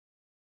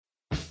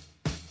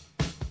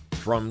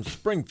From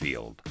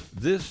Springfield,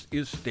 this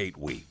is State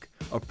Week,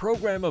 a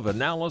program of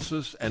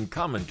analysis and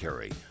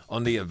commentary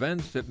on the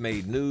events that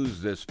made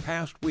news this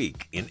past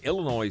week in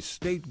Illinois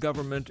state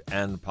government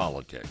and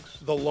politics.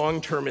 The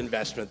long-term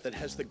investment that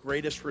has the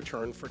greatest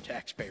return for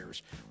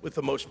taxpayers with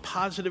the most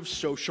positive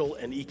social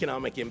and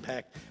economic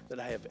impact that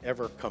I have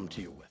ever come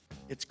to you with.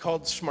 It's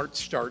called Smart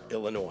Start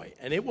Illinois,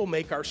 and it will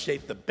make our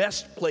state the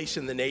best place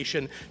in the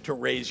nation to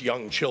raise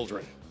young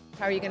children.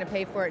 How are you going to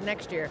pay for it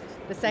next year,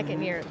 the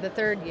second year, the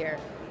third year?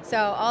 So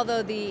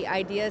although the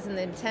ideas and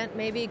the intent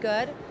may be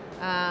good,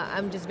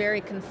 I'm just very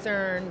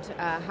concerned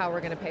how we're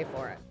going to pay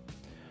for it.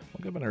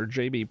 Well, Governor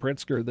J.B.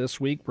 Pritzker this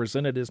week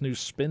presented his new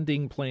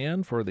spending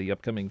plan for the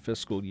upcoming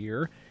fiscal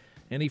year,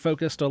 and he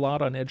focused a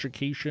lot on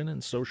education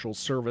and social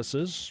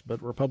services. But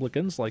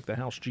Republicans, like the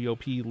House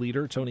GOP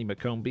leader Toni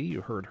McCombie,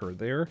 you heard her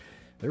there,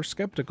 they're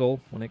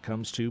skeptical when it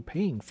comes to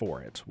paying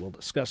for it. We'll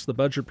discuss the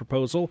budget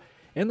proposal,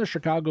 and the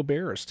Chicago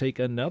Bears take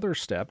another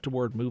step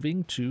toward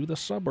moving to the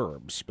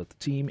suburbs, but the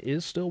team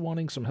is still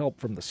wanting some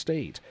help from the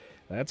state.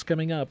 That's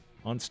coming up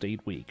on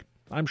State Week.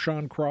 I'm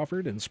Sean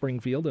Crawford in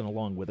Springfield, and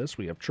along with us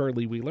we have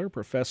Charlie Wheeler,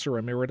 Professor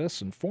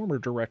Emeritus and former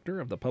Director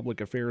of the Public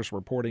Affairs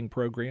Reporting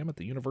Program at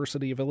the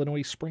University of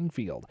Illinois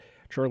Springfield.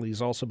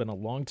 Charlie's also been a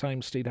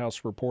longtime State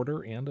House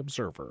reporter and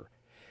observer.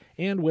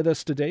 And with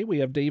us today we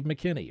have Dave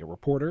McKinney, a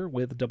reporter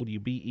with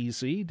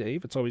WBEZ.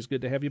 Dave, it's always good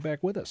to have you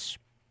back with us.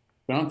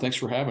 John, thanks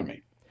for having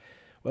me.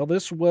 Well,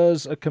 this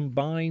was a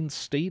combined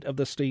State of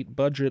the State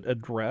budget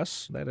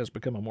address. That has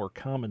become a more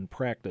common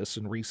practice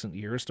in recent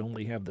years to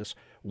only have this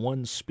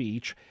one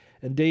speech.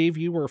 And Dave,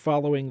 you were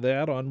following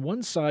that. On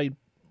one side,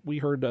 we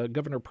heard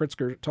Governor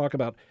Pritzker talk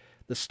about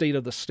the state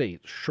of the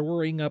state,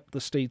 shoring up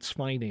the state's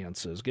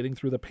finances, getting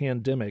through the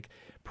pandemic,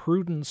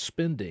 prudent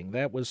spending.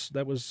 That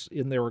was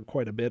in there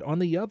quite a bit. On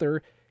the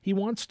other, he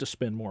wants to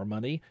spend more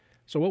money.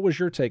 So what was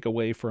your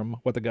takeaway from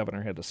what the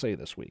governor had to say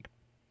this week?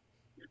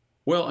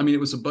 Well, I mean, it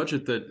was a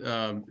budget that,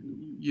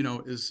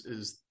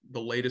 is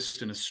the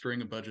latest in a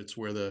string of budgets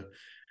where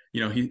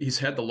he's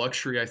had the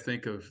luxury, I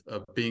think, of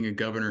being a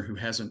governor who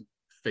hasn't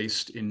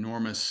faced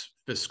enormous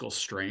fiscal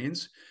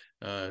strains.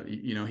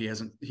 He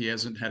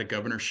hasn't had a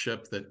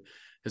governorship that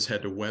has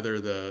had to weather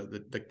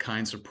the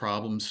kinds of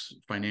problems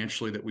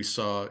financially that we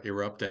saw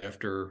erupt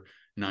after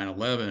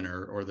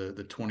 9/11 or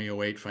the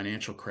 2008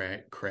 financial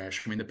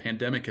crash. I mean, the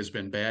pandemic has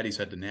been bad. He's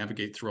had to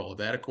navigate through all of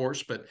that, of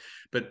course, but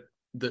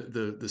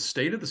the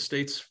state of the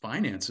state's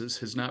finances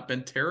has not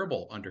been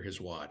terrible under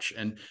his watch.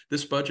 And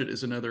this budget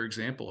is another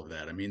example of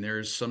that. I mean,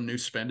 there's some new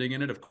spending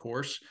in it, of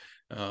course.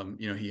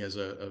 He has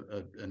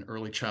an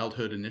early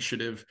childhood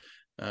initiative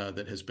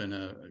that has been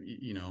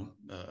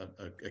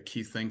a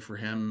key thing for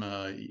him,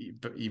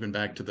 even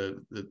back to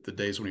the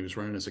days when he was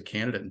running as a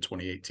candidate in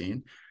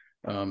 2018.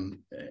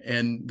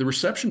 And the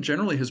reception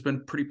generally has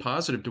been pretty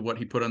positive to what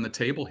he put on the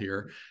table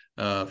here,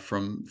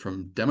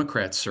 from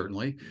Democrats,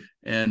 certainly.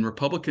 And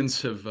Republicans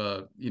have,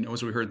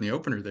 as we heard in the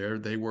opener there,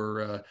 they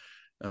were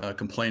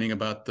complaining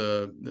about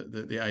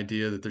the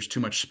idea that there's too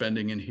much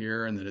spending in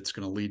here and that it's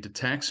going to lead to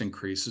tax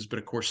increases. But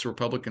of course, the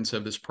Republicans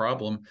have this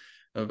problem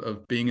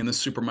of being in the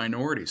super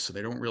minority. So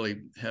they don't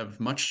really have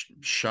much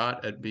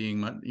shot at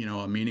being,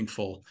 a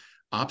meaningful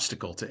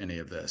obstacle to any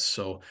of this.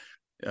 So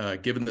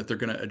given that they're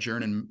going to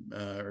adjourn and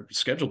are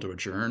scheduled to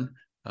adjourn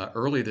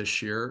early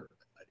this year,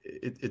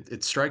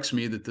 it strikes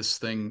me that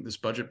this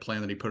budget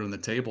plan that he put on the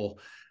table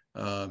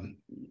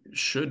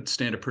should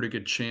stand a pretty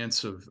good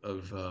chance of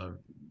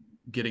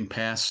getting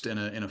passed in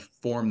a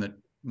form that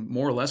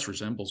more or less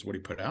resembles what he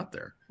put out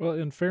there. Well,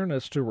 in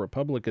fairness to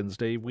Republicans,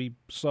 Dave, we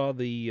saw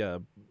the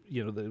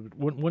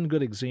one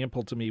good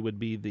example to me would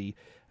be the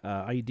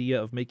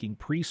idea of making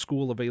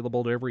preschool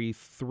available to every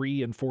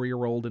 3- and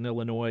 4-year-old in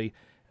Illinois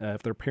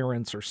if their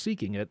parents are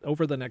seeking it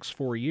over the next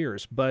 4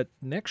 years. But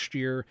next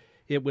year,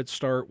 it would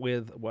start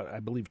with, what I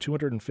believe,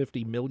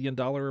 $250 million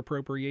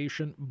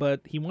appropriation.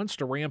 But he wants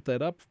to ramp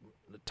that up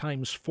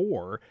times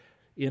 4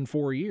 in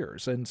 4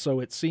 years. And so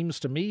it seems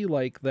to me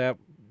like that,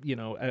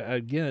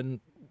 again,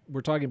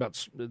 we're talking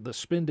about the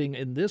spending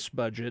in this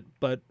budget,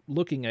 but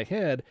looking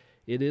ahead,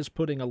 it is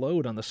putting a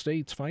load on the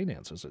state's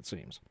finances, it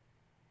seems.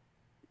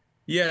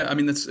 Yeah, I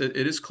mean,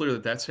 it is clear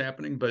that that's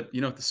happening, but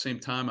at the same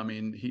time, I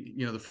mean,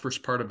 the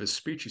first part of his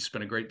speech, he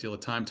spent a great deal of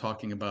time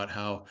talking about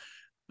how,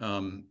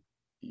 that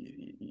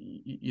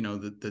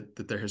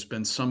there has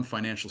been some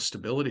financial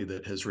stability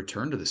that has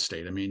returned to the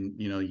state. I mean,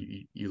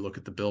 you look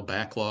at the bill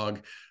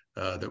backlog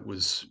that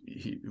was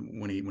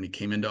when he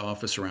came into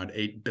office around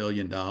 $8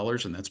 billion,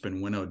 and that's been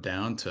winnowed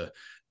down to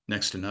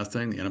next to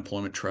nothing. The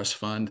unemployment trust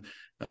fund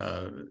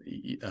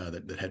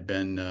that had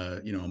been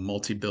a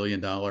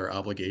multi-billion-dollar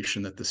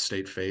obligation that the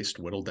state faced,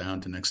 whittled down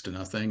to next to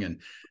nothing.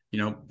 And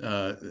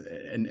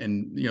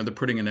they're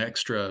putting an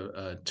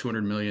extra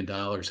 $200 million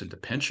into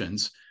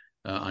pensions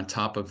on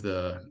top of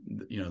the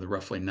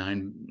roughly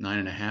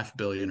 $9.5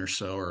 billion or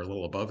so, or a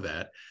little above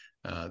that,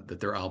 that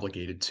they're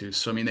obligated to.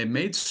 So I mean, they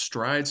made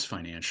strides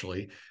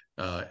financially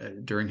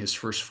during his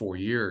first 4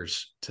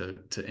 years to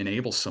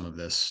enable some of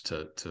this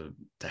to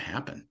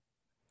happen.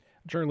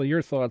 Charlie,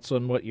 your thoughts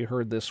on what you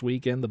heard this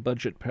week and the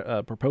budget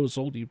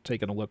proposal? You've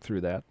taken a look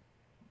through that.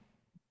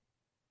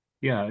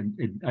 Yeah,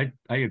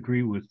 I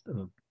agree with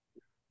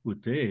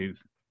Dave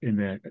in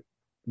that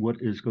what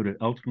is going to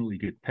ultimately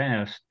get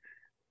passed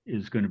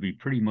is going to be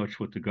pretty much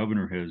what the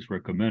governor has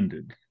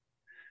recommended.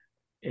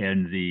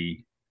 And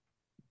the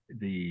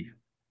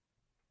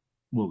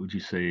what would you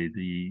say,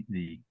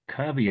 the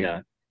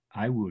caveat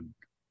I would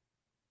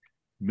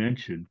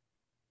mention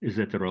is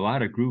that there are a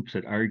lot of groups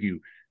that argue,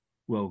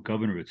 well,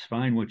 Governor, it's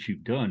fine what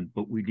you've done,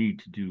 but we need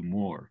to do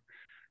more.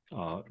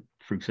 For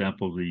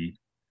example,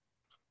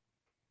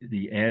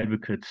 the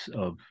advocates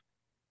of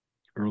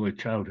early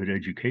childhood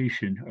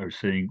education are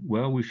saying,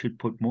 well, we should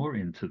put more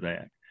into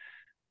that.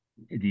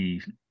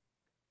 The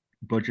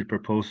budget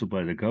proposal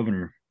by the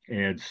governor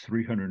adds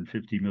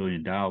 $350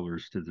 million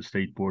to the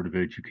State Board of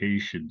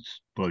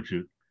Education's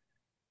budget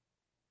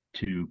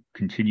to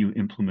continue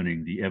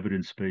implementing the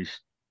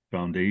evidence-based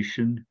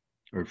foundation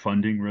or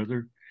funding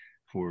rather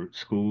for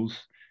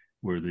schools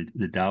where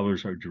the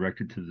dollars are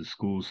directed to the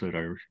schools that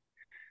are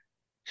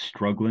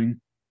struggling.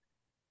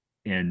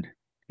 And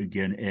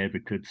again,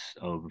 advocates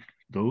of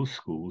those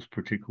schools,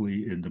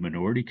 particularly in the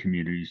minority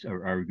communities,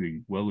 are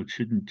arguing, well, it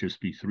shouldn't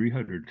just be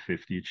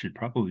 350, it should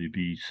probably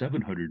be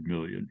 700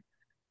 million.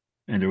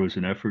 And there was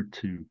an effort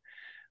to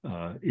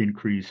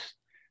increase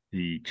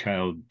the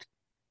child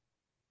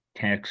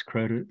tax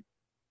credit.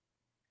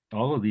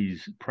 All of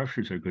these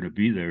pressures are going to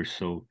be there.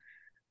 So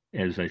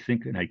as I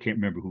think, and I can't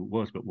remember who it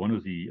was, but one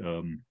of the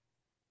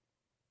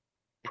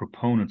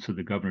proponents of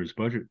the governor's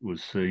budget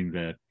was saying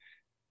that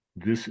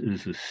this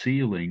is a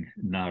ceiling,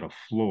 not a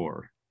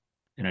floor.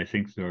 And I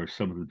think there are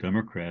some of the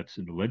Democrats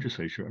in the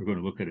legislature are going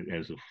to look at it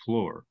as a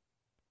floor.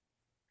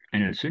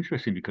 And it's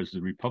interesting because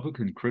the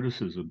Republican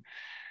criticism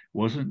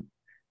wasn't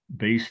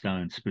based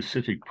on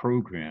specific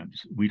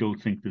programs. We don't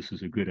think this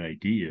is a good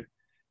idea.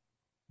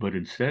 But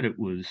instead it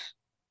was,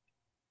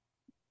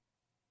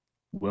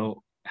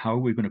 well, how are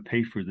we going to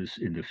pay for this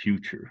in the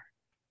future?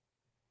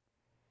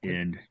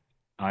 And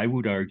I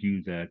would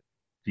argue that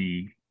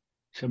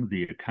some of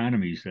the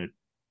economies that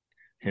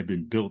have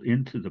been built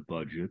into the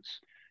budgets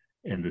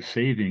and the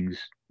savings,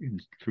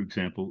 for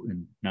example,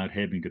 in not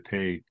having to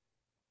pay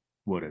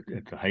what at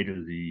the height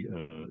of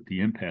the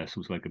impasse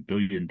was like $1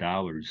 billion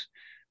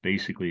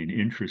basically in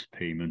interest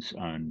payments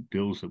on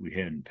bills that we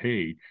hadn't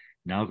paid.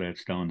 Now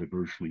that's down to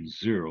virtually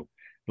zero.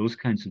 Those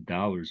kinds of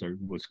dollars are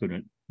what's going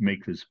to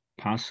make this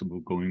possible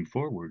going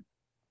forward.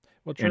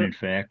 Well, and in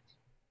fact,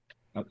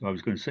 I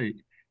was going to say,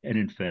 and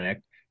in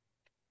fact,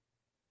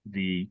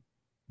 the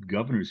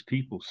governor's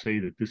people say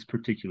that this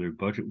particular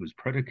budget was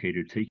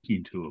predicated taking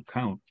into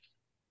account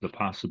the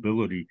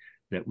possibility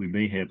that we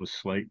may have a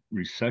slight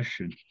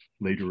recession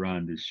later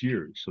on this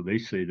year. So they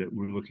say that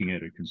we're looking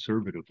at it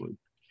conservatively.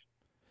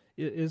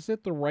 Is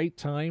it the right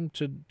time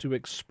to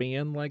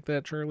expand like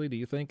that, Charlie? Do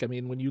you think? I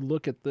mean, when you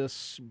look at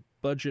this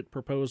budget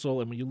proposal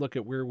and when you look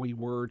at where we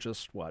were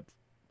just,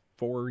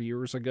 4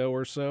 years ago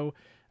or so,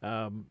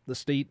 the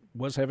state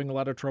was having a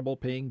lot of trouble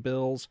paying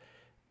bills.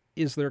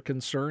 Is there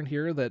concern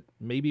here that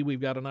maybe we've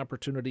got an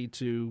opportunity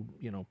to,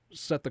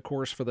 set the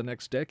course for the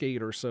next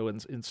decade or so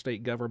in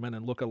state government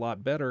and look a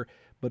lot better?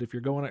 But if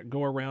you're going to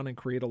go around and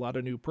create a lot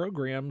of new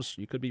programs,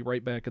 you could be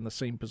right back in the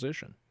same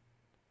position.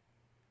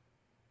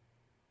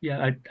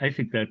 Yeah, I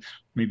think that's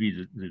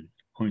maybe the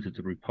point that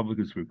the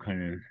Republicans were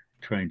kind of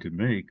trying to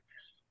make.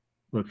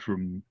 But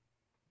from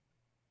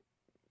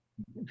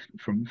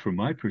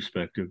my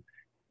perspective,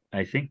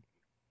 I think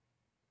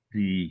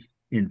the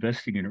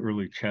investing in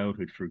early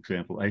childhood, for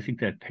example, I think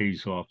that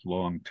pays off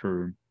long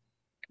term.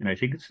 And I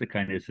think it's the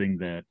kind of thing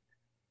that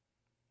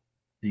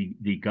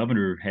the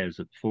governor has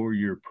a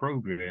 4-year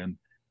program.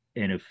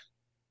 And if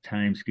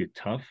times get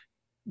tough,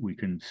 we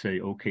can say,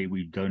 okay,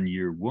 we've done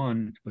year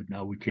 1, but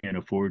now we can't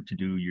afford to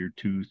do year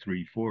 2,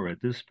 3, 4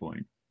 at this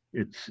point.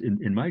 It's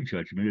in my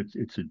judgment,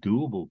 it's a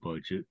doable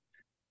budget.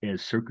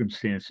 As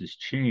circumstances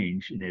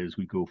change and as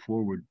we go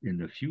forward in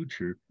the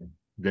future,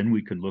 then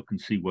we can look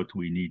and see what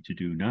we need to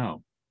do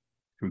now.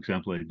 For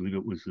example, I believe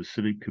it was the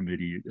Civic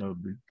Committee of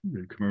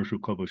the Commercial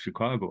Club of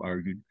Chicago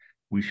argued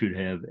we should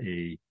have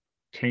a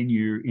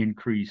 10-year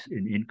increase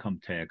in income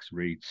tax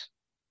rates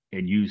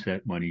and use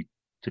that money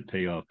to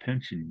pay off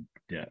pension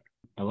debt.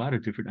 A lot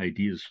of different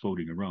ideas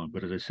floating around.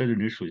 But as I said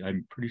initially,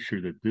 I'm pretty sure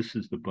that this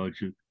is the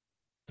budget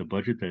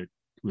that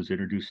was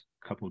introduced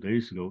a couple of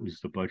days ago is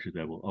the budget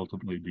that will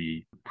ultimately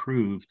be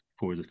approved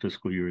for the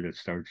fiscal year that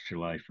starts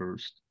July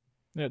 1st.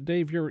 Now,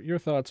 Dave, your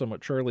thoughts on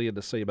what Charlie had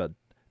to say about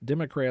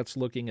Democrats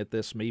looking at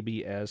this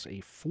maybe as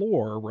a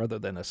floor rather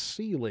than a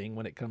ceiling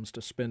when it comes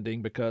to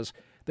spending, because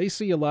they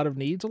see a lot of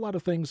needs. A lot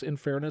of things, in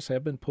fairness,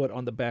 have been put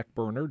on the back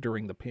burner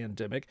during the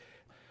pandemic.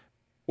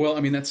 Well, I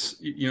mean, that's,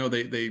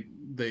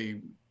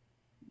 they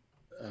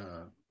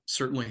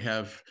certainly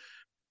have,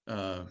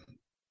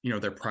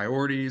 their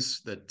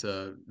priorities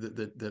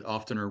that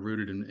often are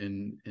rooted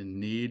in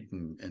need,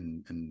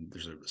 and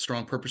there's a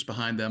strong purpose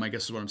behind them, I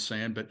guess is what I'm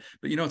saying. But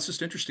it's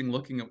just interesting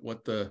looking at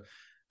what the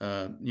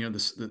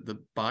the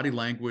body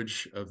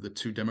language of the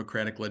two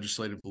Democratic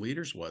legislative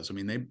leaders was. I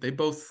mean, they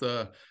both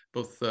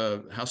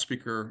House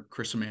Speaker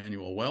Chris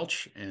Emanuel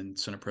Welch and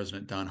Senate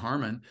President Don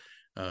Harmon,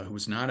 who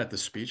was not at the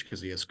speech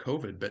because he has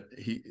COVID, but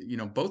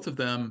both of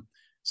them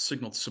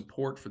signaled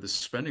support for the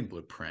spending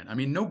blueprint. I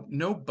mean,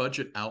 no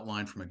budget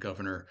outline from a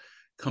governor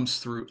comes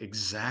through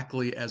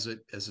exactly as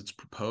it's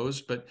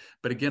proposed, but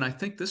again, I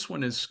think this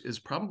one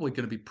is probably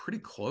going to be pretty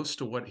close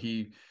to what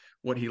he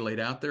laid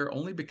out there,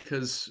 only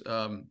because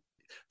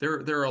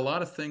there are a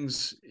lot of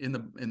things in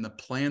the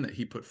plan that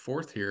he put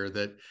forth here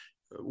that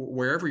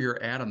wherever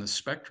you're at on the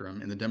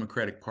spectrum in the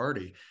Democratic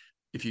Party,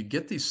 if you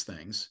get these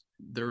things,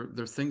 they're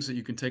things that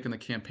you can take on the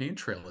campaign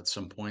trail at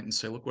some point and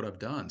say, look what I've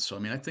done. So, I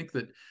mean, I think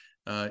that,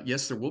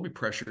 yes, there will be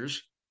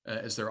pressures,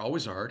 as there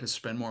always are, to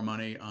spend more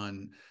money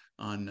on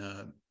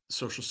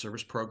social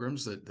service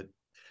programs that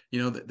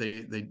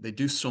they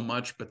do so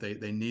much, but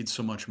they need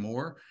so much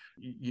more.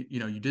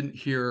 You didn't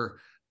hear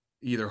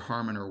either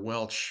Harmon or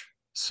Welch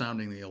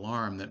sounding the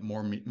alarm that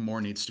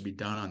more needs to be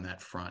done on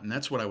that front. And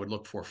that's what I would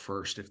look for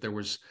first. If there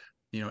was,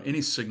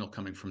 any signal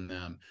coming from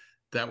them,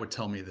 that would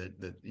tell me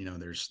that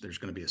there's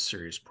going to be a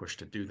serious push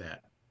to do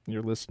that.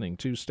 You're listening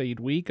to State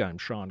Week. I'm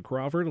Sean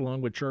Crawford,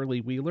 along with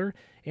Charlie Wheeler,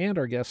 and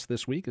our guest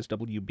this week is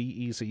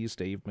WBEZ's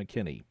Dave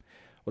McKinney.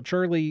 Well,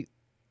 Charlie,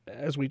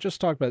 as we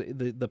just talked about,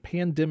 the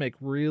pandemic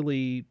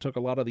really took a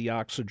lot of the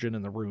oxygen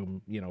in the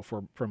room,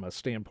 from a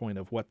standpoint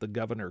of what the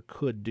governor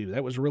could do.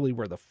 That was really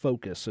where the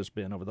focus has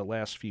been over the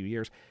last few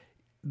years.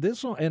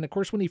 And of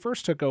course, when he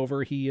first took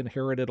over, he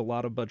inherited a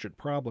lot of budget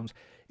problems.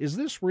 Is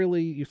this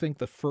really, you think,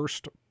 the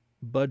first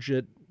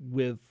budget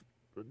with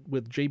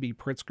J.B.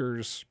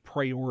 Pritzker's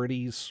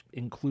priorities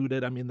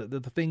included? I mean,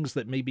 the things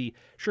that maybe,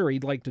 sure,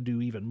 he'd like to do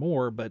even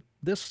more, but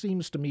this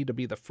seems to me to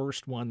be the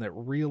first one that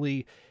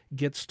really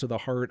gets to the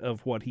heart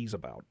of what he's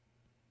about.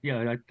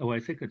 Yeah, I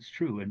think it's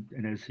true.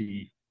 And as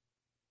he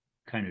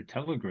kind of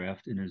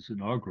telegraphed in his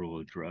inaugural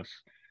address,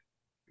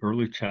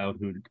 early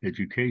childhood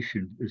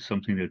education is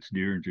something that's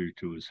near and dear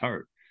to his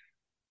heart.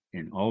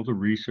 And all the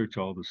research,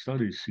 all the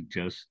studies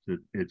suggest that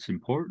it's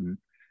important,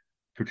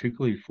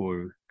 particularly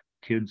for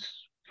kids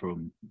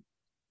from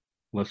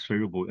less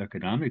favorable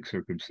economic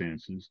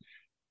circumstances,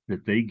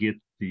 that they get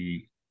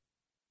the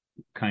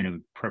kind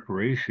of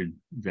preparation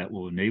that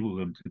will enable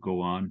them to go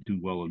on, do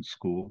well in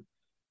school,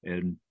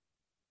 and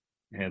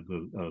have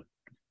what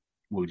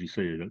would you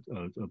say,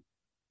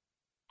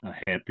 a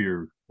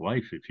happier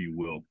life, if you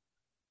will.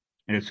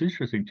 And it's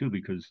interesting too,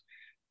 because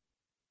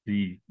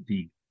the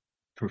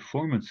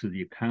performance of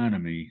the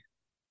economy,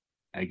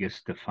 I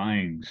guess,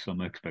 defying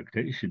some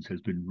expectations,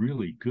 has been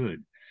really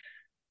good.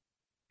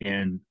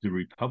 And the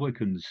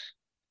Republicans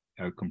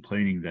are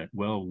complaining that,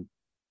 well,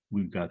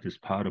 we've got this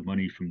pot of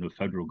money from the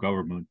federal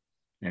government,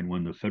 and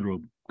when the federal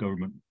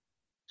government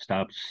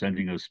stops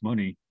sending us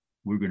money,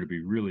 we're going to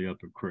be really up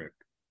a creek.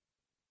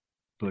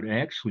 But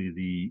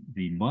actually,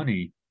 the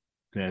money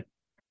that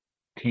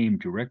came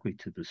directly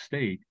to the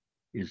state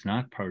is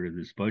not part of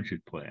this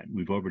budget plan.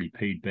 We've already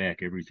paid back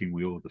everything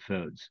we owe the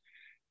feds.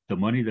 The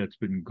money that's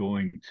been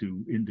going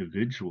to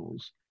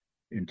individuals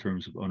in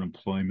terms of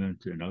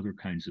unemployment and other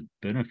kinds of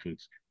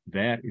benefits,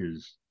 that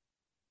is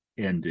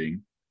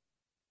ending.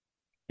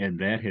 And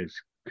that has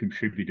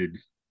contributed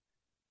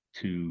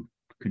to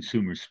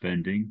consumer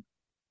spending,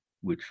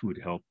 which would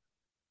help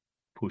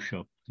push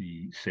up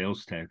the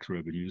sales tax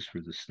revenues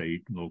for the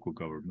state and local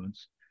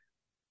governments,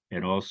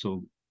 and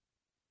also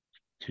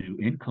to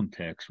income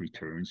tax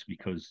returns,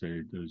 because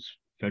those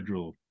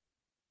federal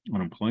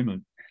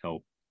unemployment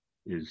help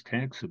is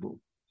taxable.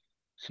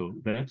 So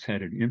that's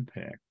had an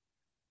impact.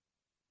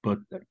 But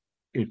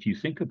if you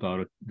think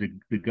about it,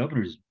 the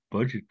governor's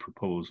budget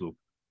proposal,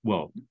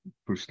 well,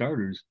 for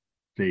starters,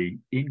 they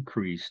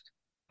increased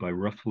by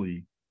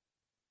roughly,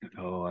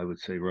 I would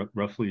say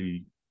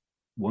roughly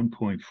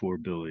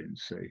 1.4 billion,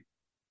 say,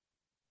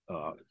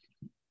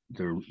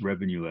 their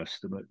revenue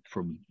estimate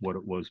from what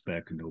it was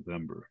back in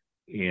November.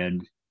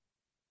 And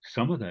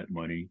some of that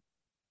money,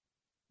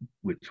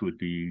 which would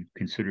be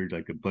considered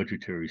like a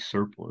budgetary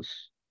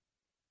surplus,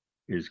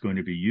 is going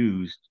to be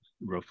used.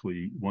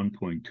 Roughly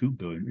 1.2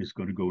 billion is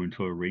going to go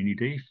into a rainy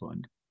day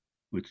fund,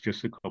 which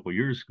just a couple of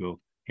years ago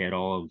had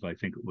all of, I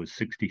think it was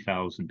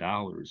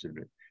 $60,000 in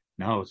it.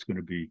 Now it's going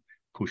to be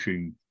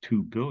pushing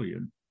 2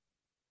 billion.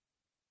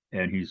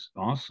 And he's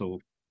also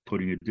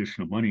putting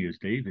additional money, as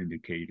Dave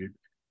indicated,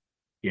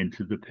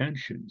 into the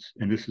pensions.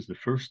 And this is the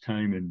first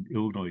time in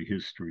Illinois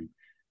history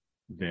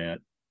that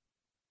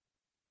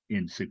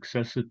in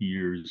successive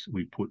years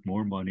we put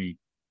more money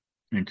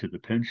into the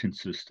pension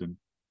system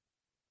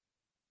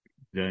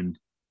than,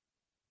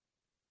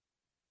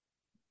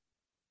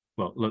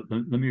 well, let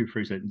me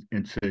rephrase that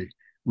and say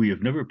we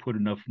have never put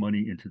enough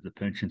money into the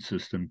pension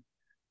system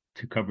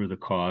to cover the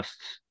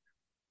costs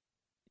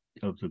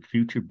of the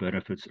future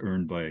benefits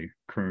earned by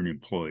current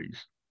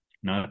employees.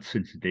 Not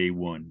since day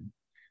one,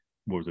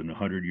 more than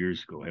 100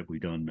 years ago, have we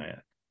done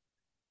that.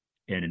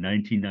 And in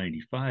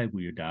 1995,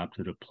 we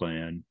adopted a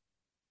plan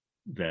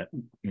that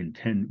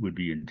would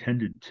be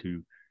intended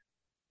to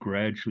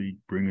gradually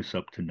bring us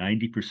up to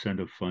 90%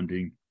 of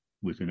funding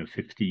within a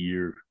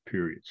 50-year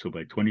period. So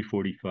by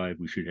 2045,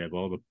 we should have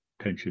all the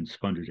pensions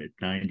funded at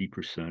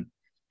 90%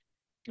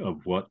 of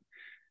what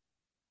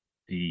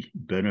the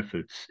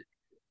benefits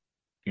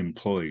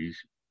employees,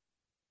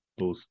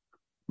 both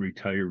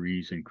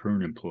retirees and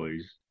current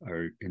employees,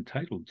 are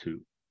entitled to.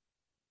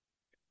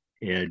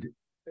 And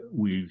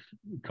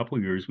a couple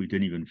of years, we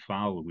didn't even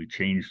follow. We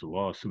changed the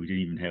law, so we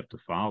didn't even have to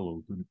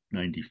follow the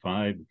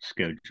 95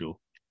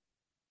 schedule.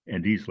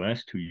 And these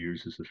last 2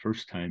 years is the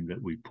first time that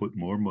we put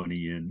more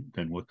money in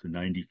than what the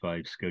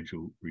 95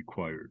 schedule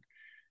required.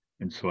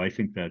 And so I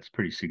think that's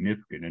pretty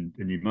significant. And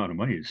the amount of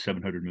money is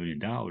 $700 million,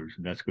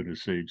 and that's going to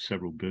save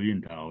several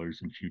 $billion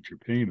in future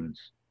payments.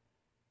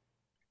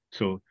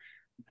 So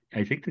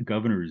I think the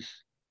governor's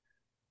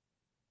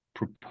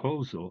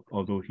proposal,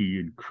 although he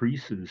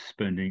increases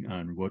spending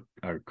on what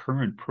our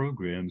current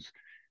programs,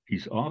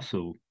 he's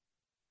also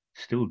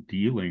still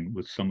dealing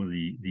with some of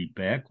the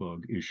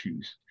backlog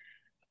issues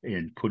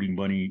and putting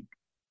money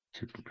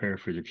to prepare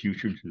for the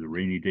future to the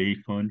rainy day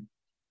fund,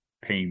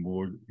 paying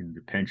more in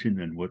the pension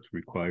than what's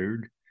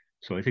required.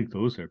 So I think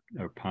those are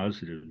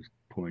positive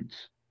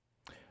points.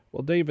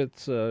 Well, Dave,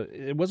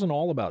 it wasn't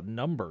all about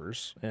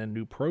numbers and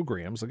new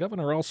programs. The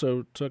governor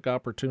also took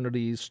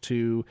opportunities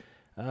to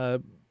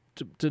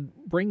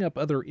bring up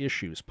other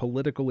issues,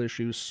 political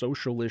issues,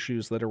 social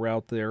issues that are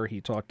out there. He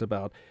talked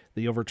about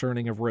the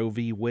overturning of Roe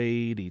v.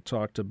 Wade. He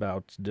talked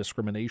about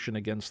discrimination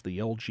against the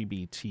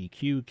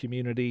LGBTQ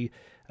community,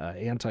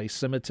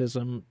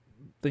 anti-Semitism,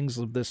 things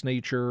of this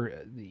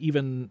nature,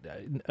 even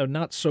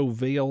not so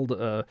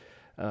veiled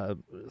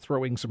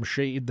throwing some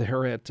shade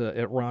there at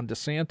Ron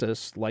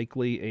DeSantis,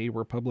 likely a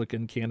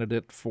Republican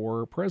candidate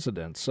for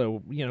president.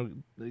 So,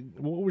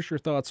 what was your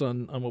thoughts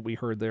on what we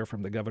heard there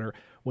from the governor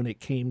when it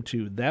came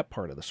to that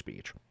part of the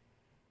speech?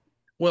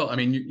 Well, I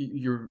mean,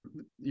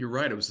 you're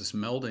right. It was this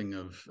melding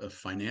of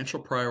financial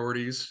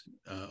priorities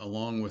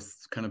along with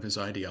kind of his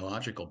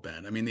ideological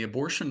bent. I mean, the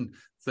abortion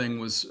thing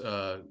was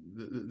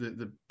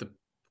the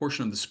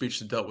portion of the speech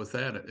that dealt with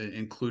that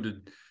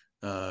included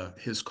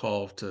his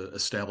call to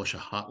establish a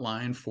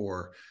hotline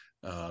for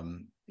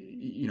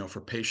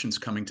for patients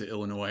coming to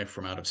Illinois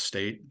from out of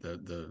state.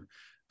 The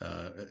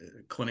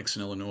clinics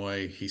in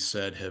Illinois, he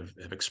said, have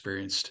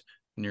experienced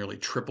nearly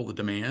triple the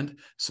demand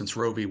since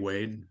Roe v.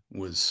 Wade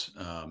was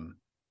done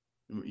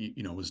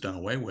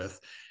away with,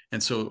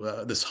 and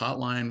so this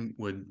hotline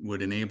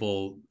would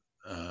enable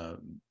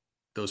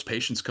those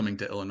patients coming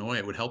to Illinois.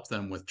 It would help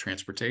them with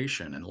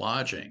transportation and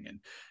lodging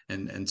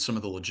and some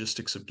of the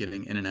logistics of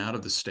getting in and out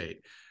of the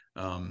state.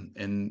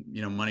 And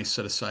money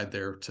set aside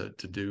there to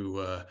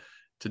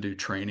do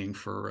training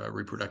for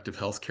reproductive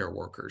health care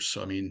workers.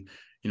 So I mean,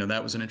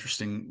 that was an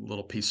interesting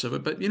little piece of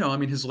it. But I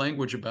mean, his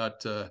language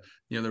about there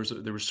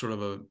was sort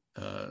of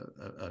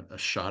a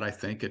shot, I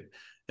think,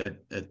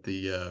 at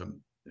the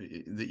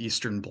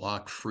Eastern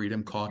Bloc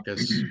Freedom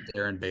Caucus,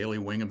 Darren Bailey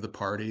wing of the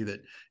party,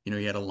 that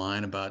he had a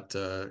line about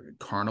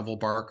carnival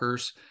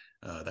barkers.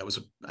 That was,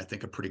 I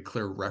think, a pretty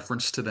clear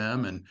reference to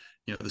them, and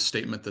the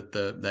statement that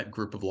that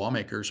group of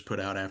lawmakers put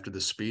out after the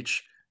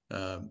speech,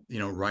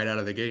 right out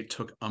of the gate,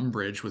 took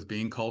umbrage with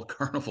being called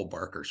carnival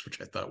barkers,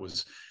 which I thought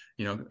was,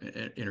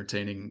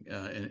 entertaining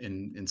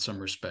in some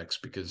respects,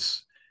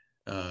 because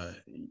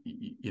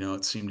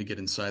it seemed to get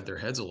inside their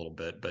heads a little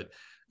bit. But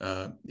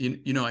I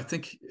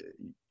think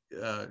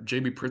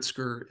J.B.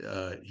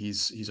 Pritzker,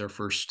 he's our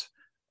first.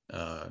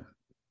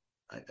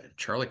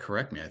 Charlie,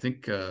 correct me. I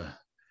think.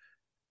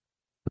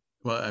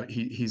 Well,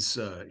 he's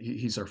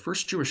our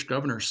first Jewish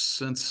governor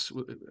since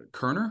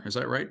Kerner. Is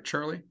that right,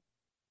 Charlie?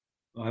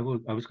 I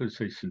was going to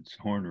say since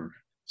Horner.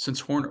 Since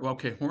Horner,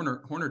 okay,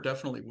 Horner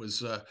definitely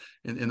was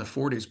in the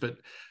 40s, but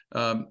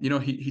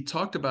he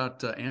talked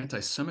about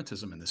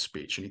anti-Semitism in this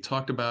speech, and he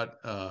talked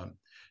about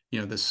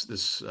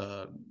this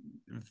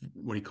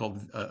what he called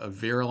a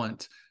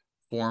virulent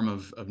form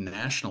of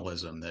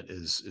nationalism that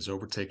is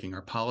overtaking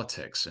our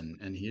politics,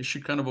 and he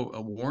issued kind of a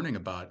warning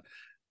about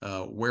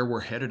where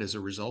we're headed as a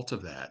result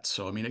of that.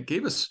 So, I mean, it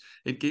gave us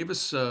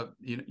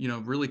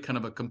really kind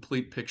of a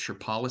complete picture,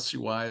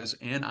 policy-wise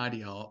and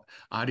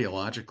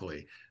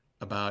ideologically,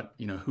 about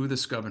who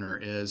this governor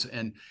is.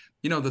 And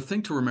the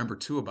thing to remember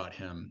too about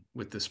him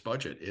with this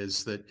budget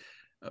is that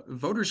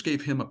voters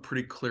gave him a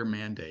pretty clear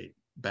mandate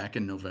back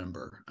in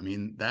November. I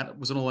mean, that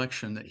was an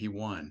election that he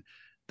won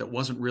that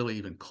wasn't really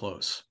even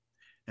close.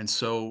 And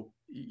so,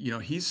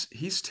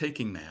 he's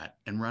taking that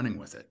and running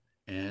with it.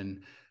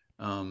 And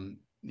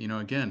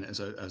again, as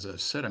I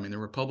said, I mean, the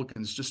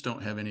Republicans just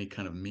don't have any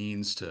kind of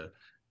means to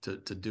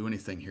do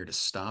anything here to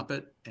stop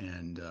it.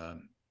 And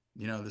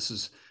this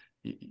is,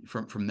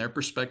 from their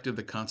perspective,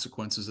 the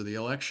consequences of the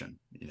election.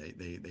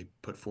 They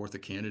put forth a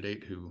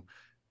candidate who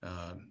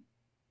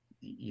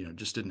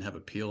just didn't have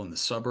appeal in the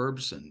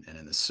suburbs and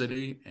in the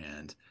city,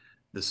 and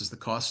this is the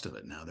cost of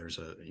it. Now there's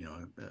a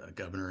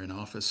governor in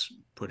office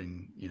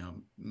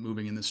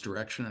moving in this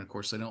direction, and of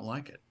course they don't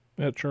like it.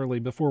 Charlie,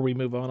 before we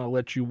move on, I'll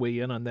let you weigh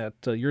in on that.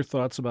 Your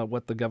thoughts about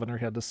what the governor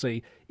had to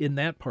say in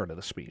that part of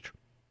the speech.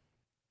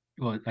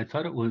 Well, I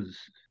thought it was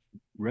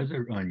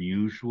rather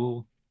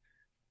unusual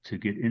to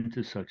get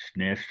into such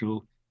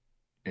national,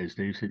 as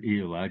Dave said,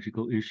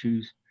 ideological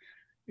issues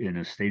in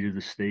a state of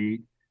the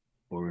state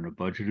or in a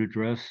budget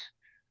address.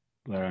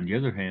 But on the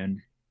other hand,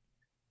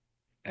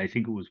 I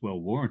think it was well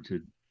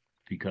warranted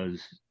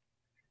because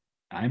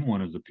I'm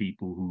one of the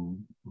people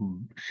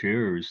who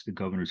shares the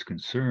governor's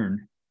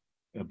concern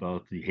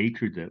about the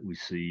hatred that we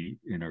see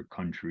in our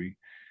country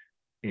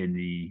and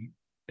the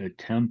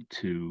attempt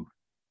to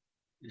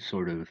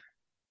sort of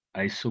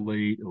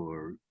isolate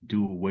or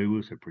do away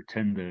with or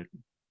pretend that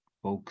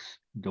folks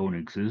don't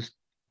exist.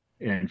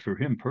 And for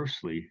him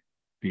personally,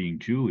 being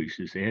Jewish,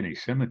 this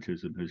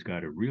anti-Semitism has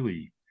got to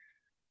really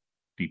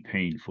be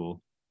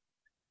painful.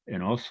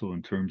 And also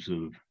in terms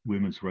of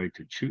women's right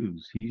to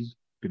choose, he's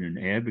been an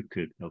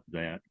advocate of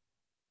that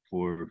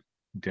for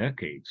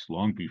decades,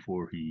 long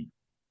before he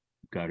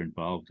got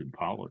involved in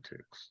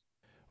politics.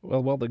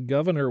 Well, while the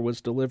governor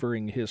was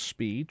delivering his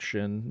speech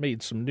and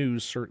made some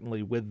news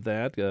certainly with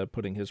that,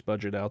 putting his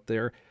budget out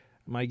there,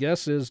 my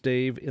guess is,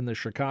 Dave, in the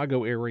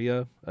Chicago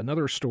area,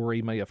 another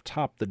story may have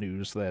topped the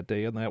news that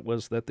day, and that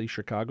was that the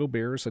Chicago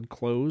Bears had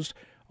closed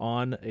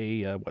on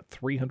a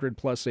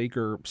 300-plus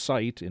acre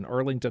site in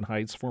Arlington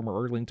Heights, former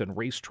Arlington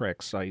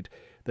racetrack site,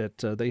 that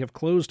they have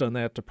closed on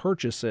that to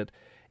purchase it.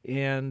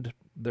 And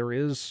there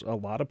is a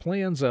lot of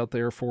plans out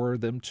there for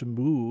them to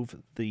move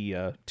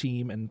the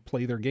team and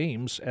play their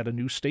games at a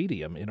new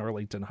stadium in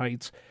Arlington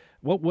Heights.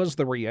 What was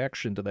the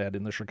reaction to that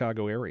in the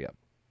Chicago area?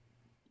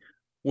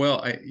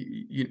 Well, I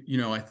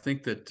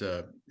think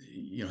that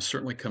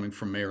certainly coming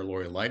from Mayor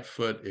Lori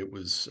Lightfoot, it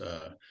was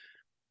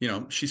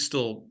she's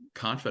still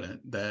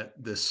confident that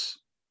this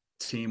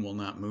team will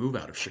not move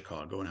out of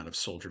Chicago and out of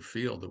Soldier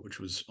Field, which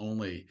was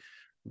only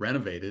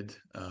renovated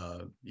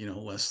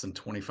less than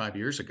 25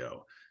 years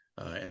ago.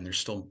 And there's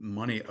still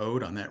money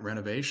owed on that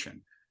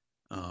renovation.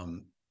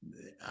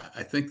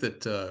 I think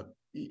that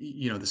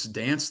this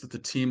dance that the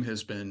team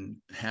has been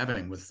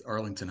having with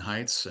Arlington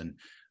Heights, and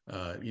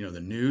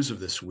the news of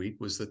this week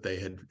was that they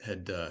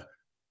had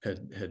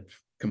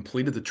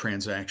completed the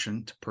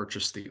transaction to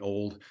purchase the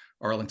old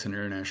Arlington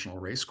International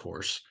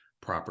Racecourse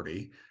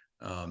property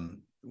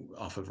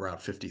off of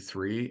Route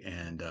 53,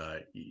 and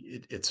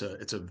it's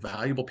a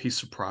valuable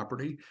piece of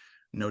property.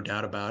 No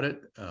doubt about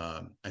it.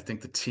 I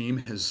think the team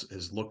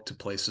has looked to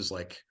places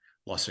like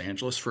Los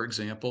Angeles, for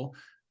example,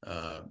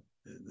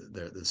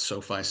 the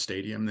SoFi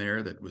Stadium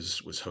there that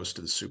was host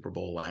to the Super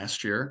Bowl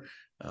last year,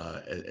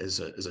 as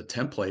a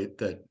template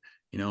that,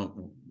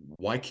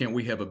 why can't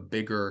we have a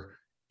bigger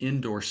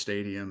indoor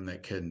stadium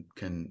that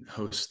can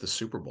host the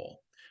Super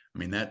Bowl? I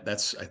mean,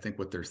 that's I think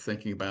what they're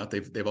thinking about.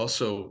 They've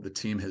also, the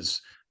team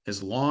has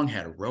long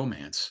had a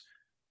romance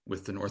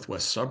with the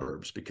Northwest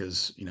suburbs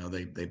because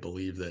they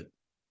believe that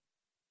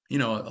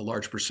a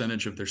large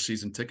percentage of their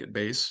season ticket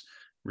base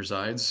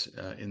resides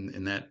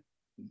in that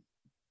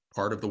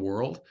part of the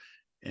world,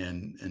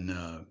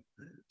 and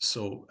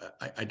so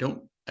I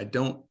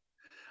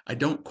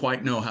don't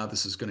quite know how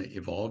this is going to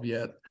evolve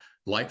yet.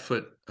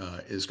 Lightfoot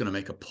is going to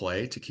make a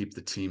play to keep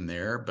the team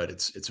there, but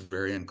it's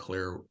very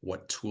unclear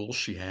what tools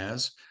she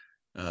has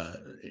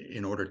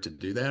in order to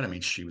do that. I mean,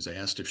 she was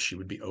asked if she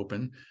would be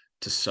open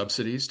to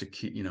subsidies to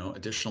keep,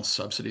 additional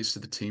subsidies to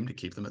the team to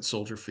keep them at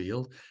Soldier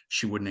Field.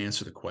 She wouldn't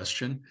answer the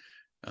question.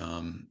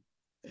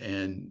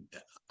 And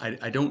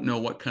I don't know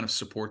what kind of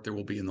support there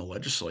will be in the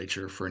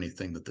legislature for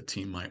anything that the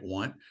team might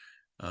want,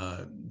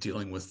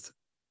 dealing with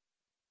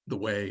the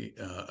way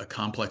a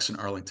complex in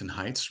Arlington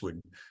Heights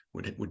would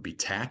be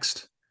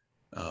taxed,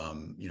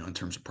 in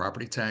terms of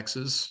property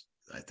taxes.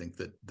 I think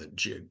that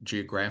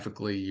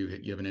geographically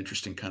you have an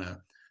interesting kind of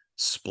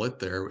split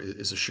there.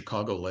 Is a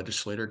Chicago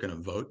legislator going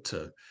to vote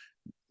to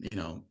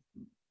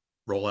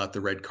roll out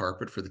the red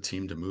carpet for the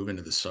team to move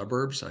into the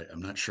suburbs?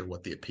 I'm not sure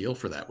what the appeal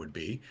for that would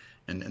be.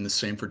 And the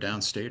same for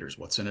downstaters.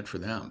 What's in it for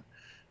them?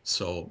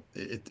 So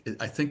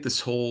I think this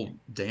whole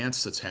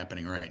dance that's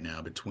happening right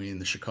now between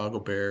the Chicago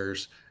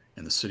Bears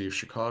and the city of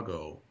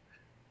Chicago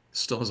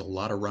still has a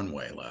lot of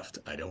runway left.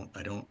 I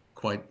don't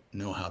quite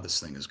know how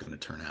this thing is going to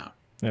turn out.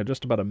 Now,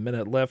 just about a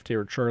minute left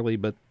here, Charlie,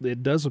 but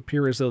it does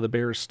appear as though the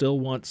Bears still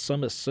want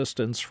some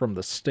assistance from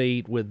the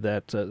state with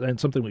that, and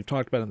something we've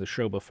talked about on the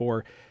show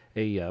before,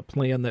 a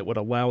plan that would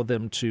allow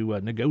them to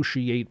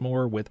negotiate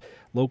more with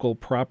local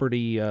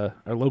property or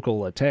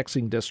local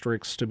taxing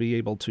districts to be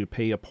able to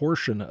pay a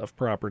portion of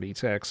property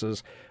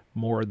taxes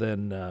more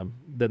than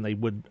they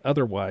would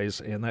otherwise,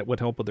 and that would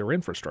help with their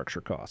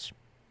infrastructure costs.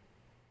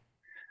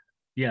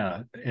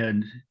 Yeah,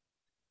 and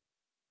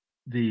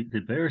the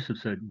Bears have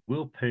said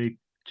we'll pay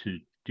to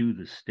do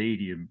the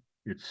stadium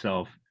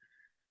itself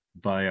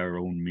by our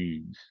own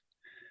means.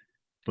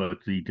 But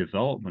the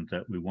development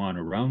that we want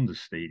around the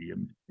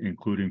stadium,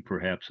 including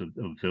perhaps a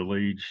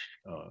village,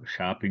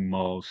 shopping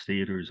malls,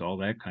 theaters, all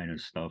that kind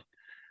of stuff,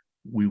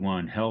 we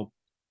want help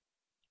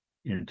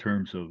in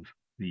terms of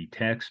the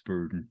tax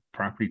burden,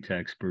 property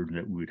tax burden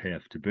that we would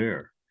have to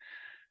bear.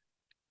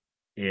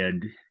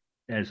 And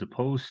as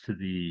opposed to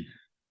the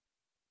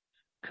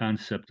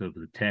concept of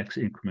the tax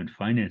increment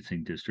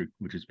financing district,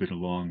 which has been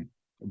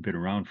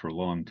around for a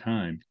long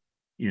time,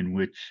 in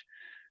which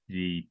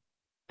the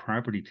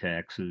property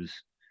taxes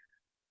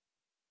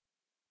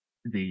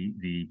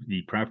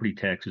the property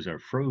taxes are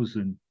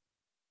frozen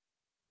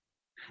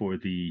for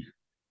the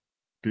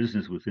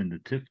business within the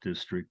TIF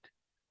district.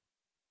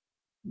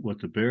 What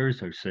the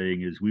Bears are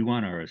saying is we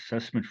want our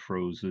assessment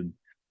frozen,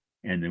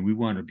 and then we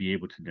want to be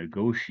able to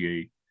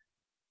negotiate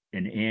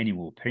an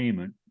annual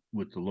payment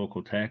with the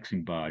local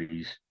taxing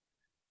bodies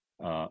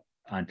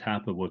on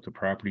top of what the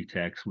property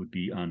tax would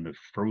be on the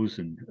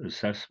frozen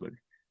assessment.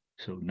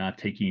 So not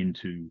taking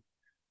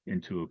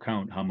into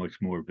account how much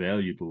more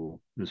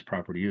valuable this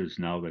property is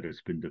now that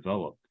it's been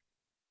developed.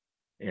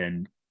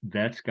 And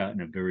that's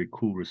gotten a very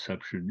cool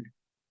reception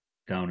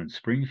down in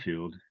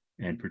Springfield,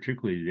 and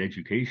particularly the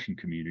education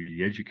community,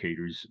 the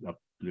educators up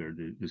there,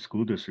 the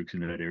school districts in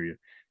that area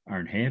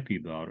aren't happy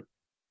about it.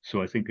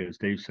 So I think, as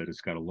Dave said,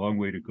 it's got a long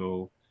way to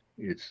go.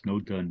 It's no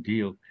done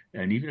deal.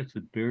 And even if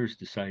the Bears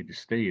decide to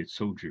stay at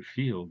Soldier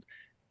Field,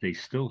 they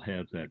still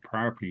have that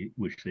property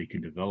which they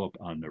can develop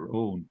on their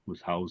own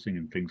with housing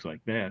and things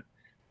like that.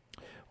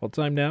 Well,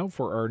 time now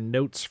for our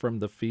notes from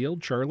the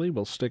field. Charlie,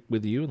 we'll stick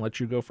with you and let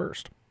you go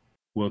first.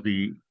 Well,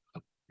 the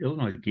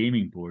Illinois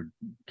Gaming Board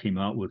came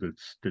out with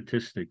its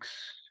statistics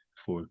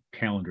for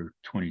calendar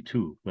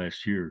 22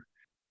 last year,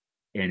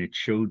 and it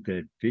showed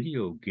that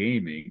video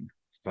gaming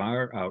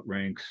far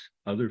outranks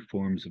other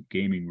forms of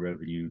gaming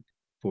revenue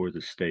for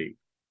the state.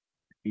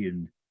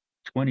 In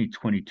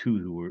 2022,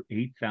 there were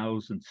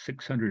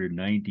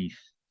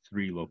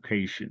 8,693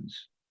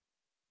 locations,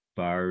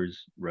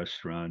 bars,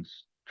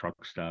 restaurants,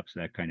 truck stops,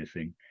 that kind of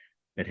thing,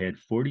 that had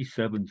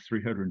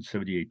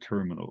 47,378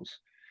 terminals.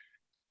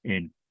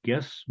 And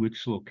guess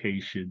which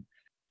location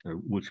or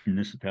which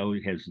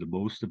municipality has the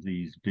most of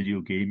these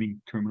video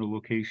gaming terminal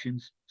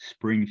locations?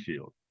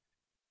 Springfield.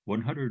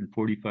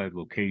 145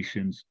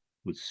 locations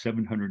with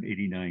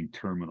 789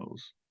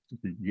 terminals.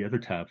 The other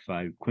top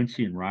five,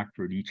 Quincy and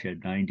Rockford, each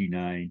had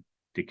 99.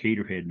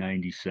 Decatur had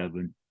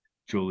 97.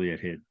 Joliet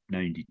had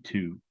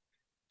 92.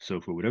 So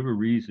for whatever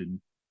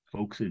reason,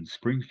 folks in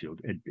Springfield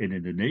and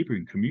in the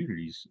neighboring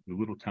communities, the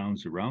little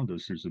towns around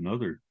us, there's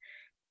another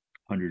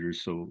 100 or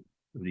so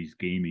of these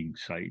gaming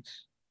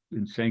sites.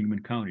 In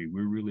Sangamon County,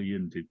 we're really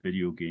into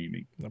video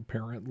gaming.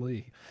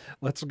 Apparently.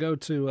 Let's go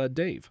to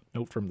Dave.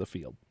 Note from the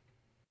field.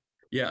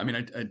 Yeah, I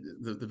mean,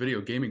 the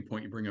video gaming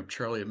point you bring up,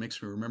 Charlie, it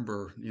makes me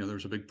remember, there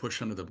was a big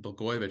push under the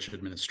Blagojevich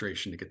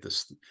administration to get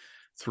this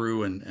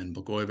through, and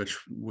Blagojevich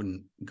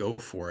wouldn't go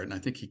for it. And I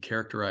think he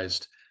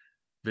characterized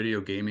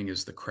video gaming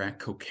as the crack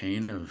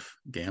cocaine of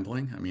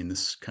gambling. I mean,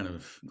 this kind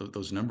of,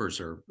 those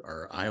numbers are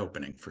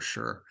eye-opening for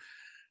sure.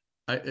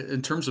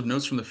 In terms of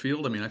notes from the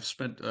field, I mean, I've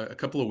spent a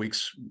couple of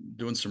weeks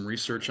doing some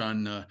research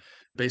on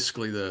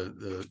basically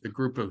the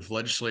group of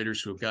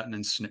legislators who have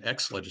gotten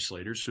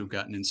ex-legislators who have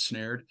gotten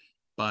ensnared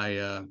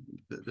by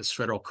this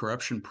federal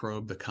corruption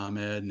probe, the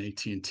ComEd and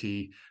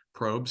AT&T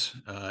probes,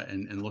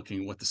 and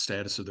looking at what the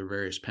status of their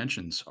various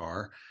pensions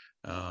are.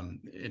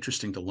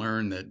 Interesting to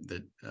learn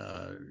that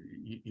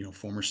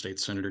former State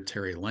Senator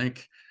Terry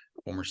Link,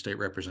 former State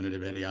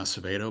Representative Eddie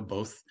Acevedo,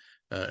 both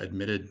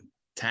admitted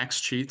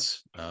tax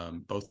cheats.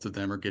 Both of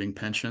them are getting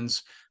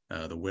pensions.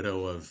 The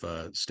widow of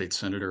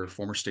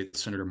former State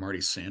Senator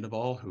Marty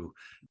Sandoval, who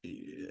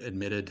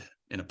admitted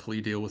in a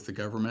plea deal with the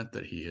government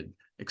that he had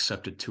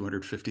accepted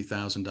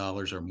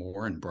 $250,000 or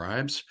more in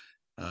bribes,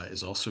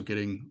 is also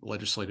getting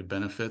legislative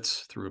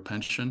benefits through a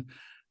pension.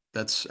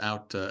 That's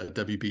out at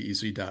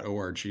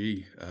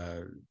wbez.org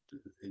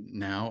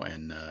now,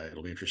 and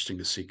it'll be interesting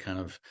to see kind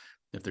of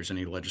if there's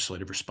any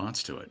legislative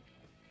response to it.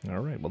 All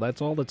right. Well,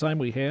 that's all the time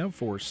we have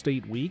for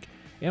State Week,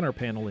 and our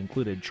panel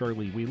included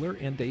Charlie Wheeler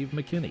and Dave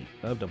McKinney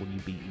of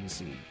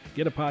WBEZ.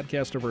 Get a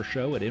podcast of our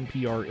show at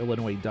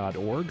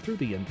nprillinois.org through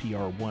the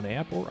NPR One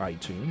app or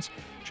iTunes.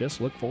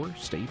 Just look for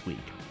State Week.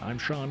 I'm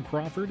Sean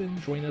Crawford,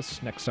 and join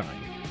us next time.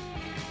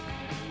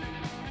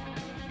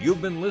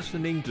 You've been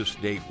listening to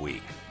State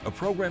Week, a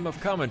program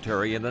of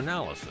commentary and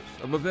analysis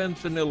of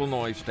events in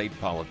Illinois state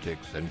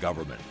politics and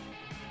government.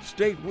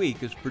 State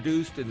Week is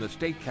produced in the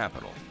state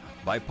capital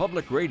by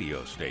public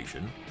radio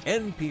station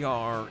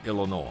NPR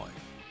Illinois.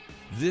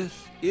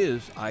 This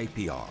is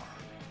IPR,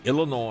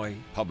 Illinois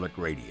Public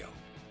Radio.